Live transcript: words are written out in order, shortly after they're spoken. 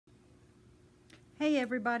Hey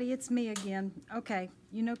everybody, it's me again. Okay,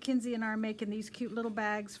 you know Kenzie and I are making these cute little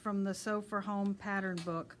bags from the Sew4Home pattern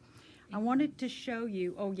book. I wanted to show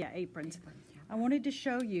you, oh yeah, aprons. I wanted to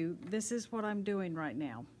show you, this is what I'm doing right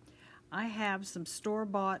now. I have some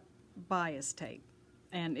store-bought bias tape,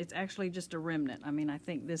 and it's actually just a remnant. I mean, I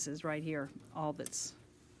think this is right here, all that's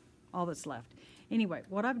left. Anyway,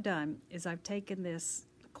 what I've done is I've taken this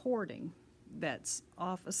cording that's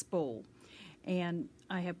off a spool, and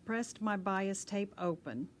I have pressed my bias tape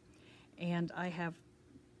open, and I have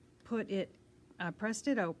pressed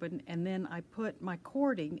it open, and then I put my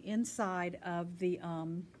cording inside of the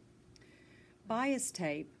bias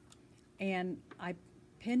tape, and I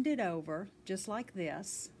pinned it over just like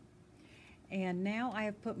this, and now I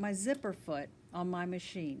have put my zipper foot on my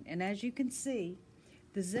machine, and as you can see,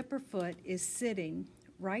 the zipper foot is sitting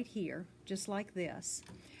right here just like this,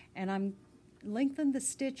 and I'm lengthened the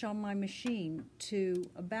stitch on my machine to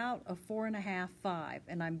about a 4.5, 5,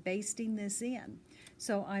 and I'm basting this in.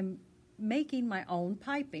 So I'm making my own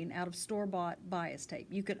piping out of store-bought bias tape.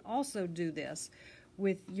 You could also do this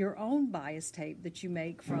with your own bias tape that you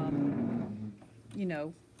make from, you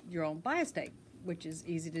know, your own bias tape, which is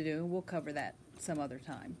easy to do, and we'll cover that some other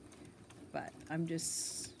time. But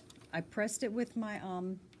I pressed it with my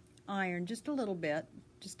iron just a little bit,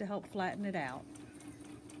 just to help flatten it out.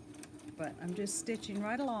 But I'm just stitching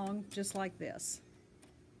right along just like this.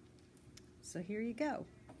 So here you go.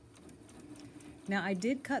 Now I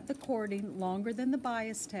did cut the cording longer than the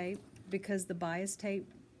bias tape because the bias tape,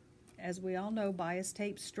 as we all know, bias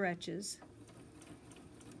tape stretches.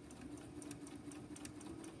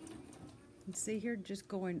 You see here, just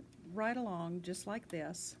going right along just like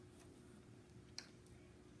this.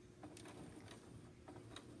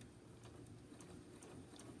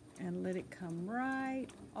 And let it come right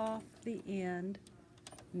off the end.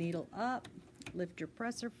 Needle up, lift your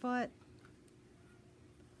presser foot,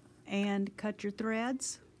 and cut your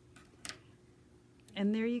threads.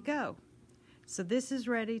 And there you go. So this is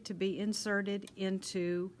ready to be inserted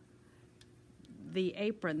into the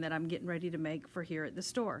apron that I'm getting ready to make for here at the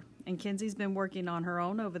store. And Kenzie's been working on her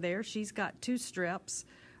own over there. She's got 2 strips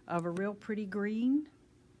of a real pretty green.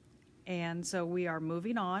 And so we are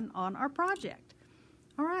moving on our project.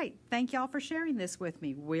 All right, thank y'all for sharing this with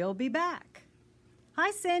me. We'll be back.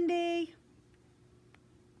 Hi, Cindy.